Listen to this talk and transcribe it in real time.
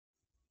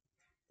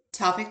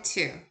Topic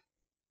 2,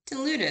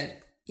 diluted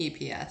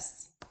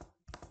EPS.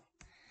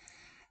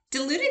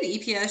 Diluted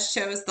EPS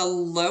shows the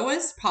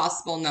lowest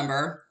possible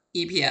number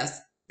EPS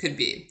could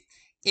be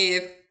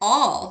if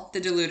all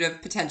the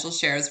dilutive potential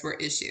shares were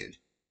issued.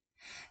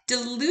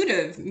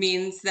 Dilutive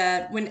means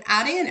that when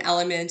adding an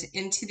element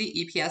into the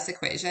EPS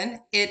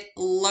equation, it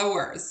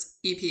lowers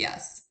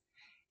EPS.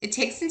 It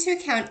takes into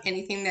account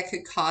anything that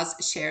could cause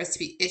shares to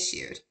be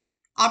issued.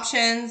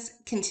 Options,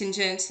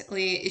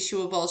 contingently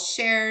issuable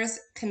shares,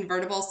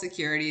 convertible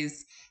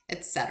securities,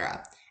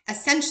 etc.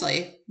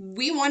 Essentially,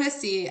 we want to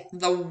see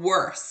the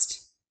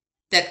worst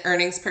that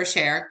earnings per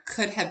share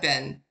could have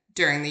been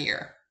during the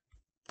year.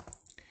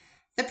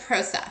 The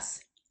process.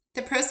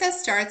 The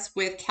process starts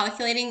with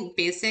calculating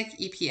basic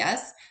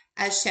EPS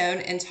as shown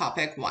in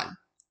topic 1.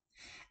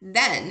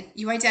 Then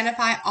you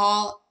identify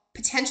all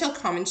potential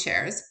common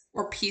shares,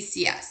 or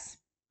PCS.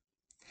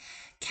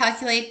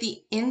 Calculate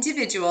the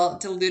individual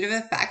dilutive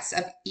effects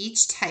of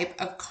each type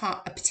of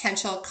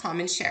potential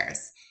common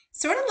shares,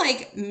 sort of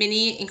like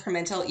mini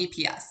incremental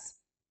EPS.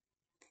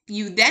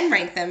 You then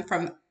rank them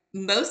from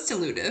most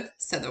dilutive,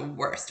 so the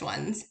worst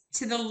ones,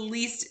 to the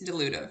least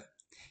dilutive.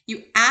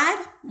 You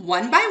add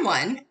one by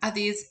one of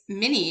these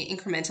mini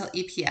incremental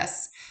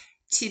EPS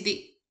to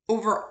the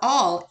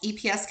overall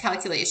EPS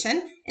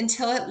calculation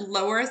until it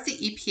lowers the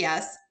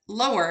EPS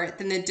lower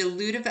than the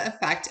dilutive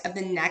effect of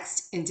the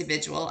next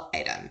individual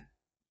item.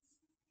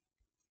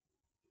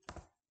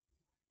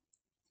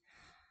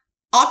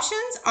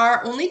 Options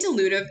are only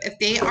dilutive if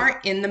they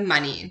are in the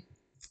money.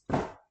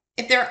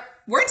 If they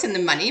weren't in the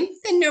money,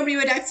 then nobody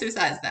would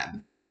exercise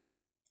them.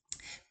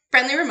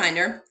 Friendly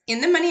reminder,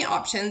 in the money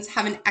options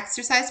have an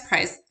exercise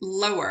price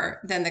lower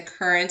than the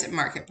current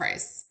market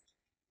price.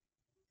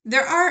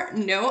 There are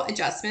no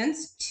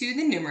adjustments to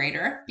the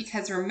numerator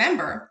because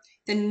remember,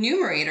 the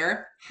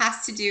numerator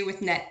has to do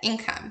with net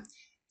income.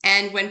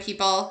 And when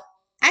people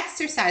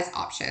exercise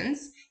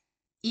options,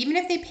 even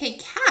if they pay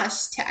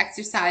cash to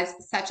exercise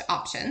such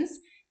options,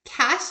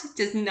 cash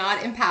does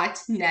not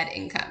impact net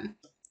income.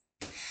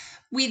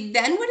 We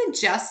then would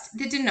adjust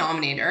the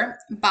denominator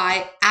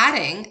by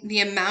adding the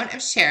amount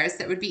of shares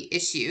that would be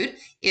issued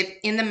if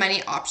in the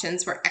money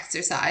options were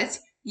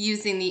exercised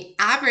using the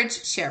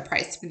average share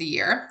price for the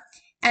year,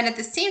 and at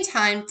the same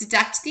time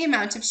deduct the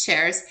amount of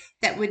shares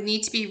that would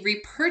need to be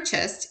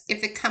repurchased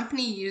if the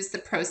company used the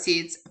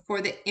proceeds for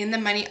the in the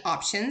money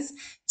options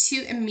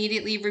to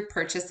immediately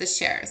repurchase the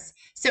shares.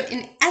 So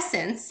in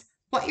essence,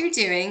 what you're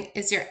doing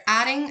is you're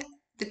adding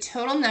the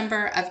total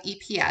number of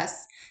EPS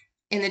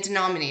in the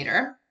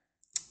denominator.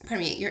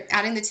 You're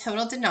adding the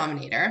total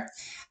denominator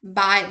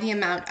by the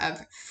amount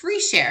of free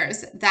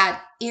shares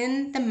that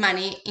in the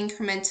money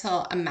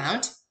incremental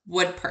amount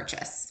would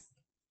purchase.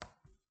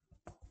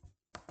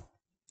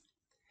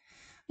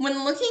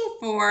 When looking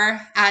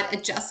at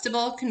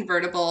adjustable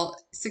convertible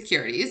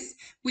securities,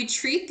 we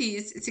treat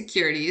these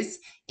securities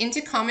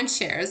into common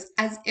shares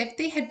as if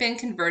they had been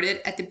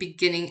converted at the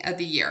beginning of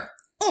the year,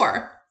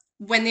 or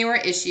when they were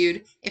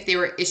issued, if they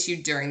were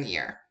issued during the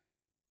year.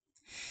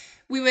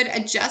 We would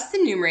adjust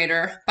the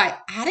numerator by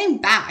adding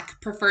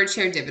back preferred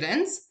share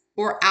dividends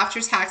or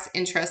after-tax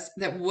interest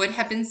that would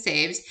have been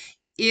saved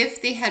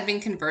if they had been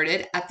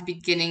converted at the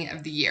beginning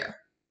of the year.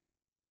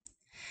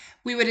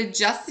 We would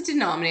adjust the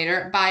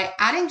denominator by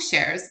adding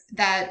shares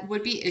that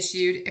would be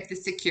issued if the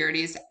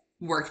securities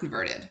were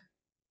converted.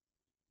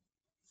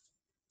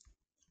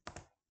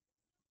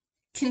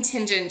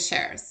 Contingent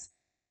shares.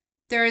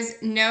 There is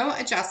no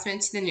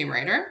adjustment to the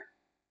numerator.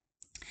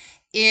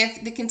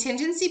 If the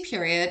contingency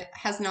period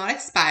has not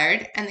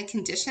expired and the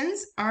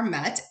conditions are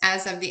met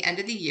as of the end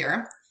of the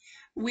year,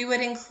 we would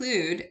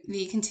include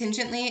the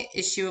contingently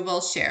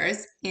issuable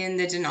shares in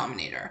the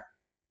denominator.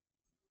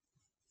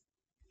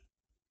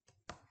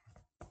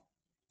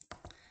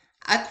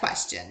 A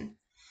question.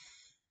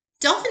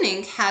 Dolphin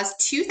Inc. has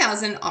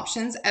 2,000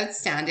 options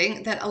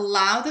outstanding that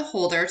allow the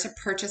holder to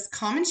purchase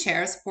common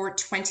shares for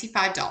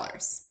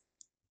 $25.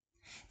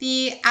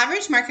 The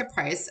average market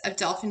price of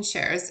Dolphin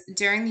shares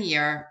during the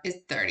year is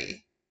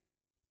 30.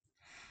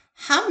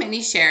 How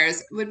many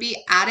shares would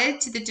be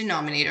added to the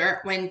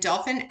denominator when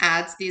Dolphin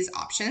adds these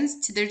options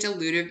to their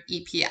dilutive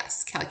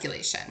EPS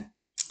calculation?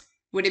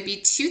 Would it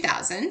be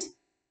 2,000,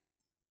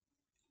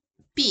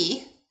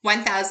 B,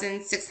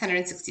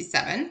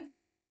 1,667,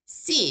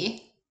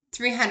 C,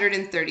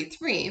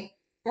 333,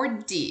 or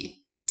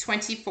D,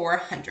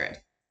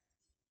 2,400?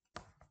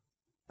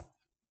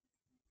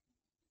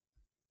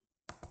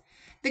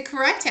 The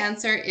correct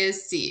answer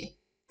is C,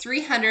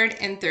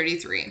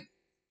 333.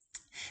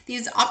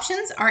 These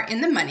options are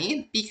in the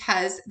money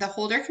because the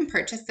holder can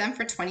purchase them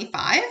for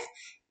 $25,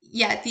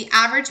 yet the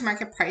average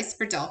market price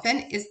for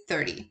Dolphin is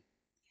 $30.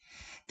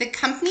 The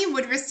company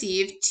would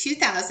receive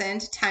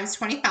 2,000 times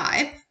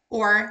 25,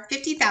 or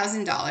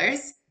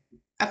 $50,000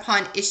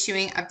 upon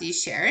issuing of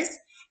these shares,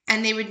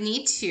 and they would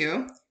need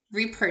to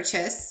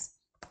repurchase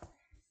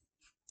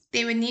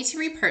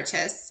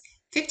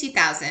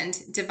 50,000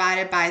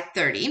 divided by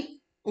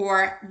 30,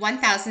 or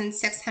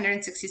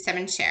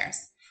 1,667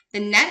 shares. The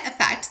net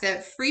effect,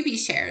 the freebie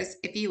shares,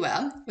 if you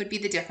will, would be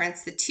the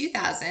difference, the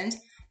 2,000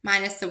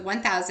 minus the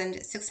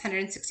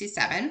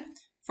 1,667,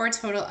 for a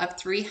total of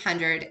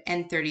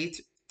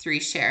 333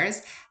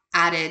 shares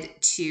added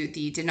to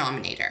the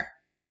denominator.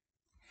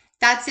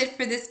 That's it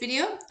for this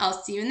video.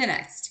 I'll see you in the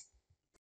next.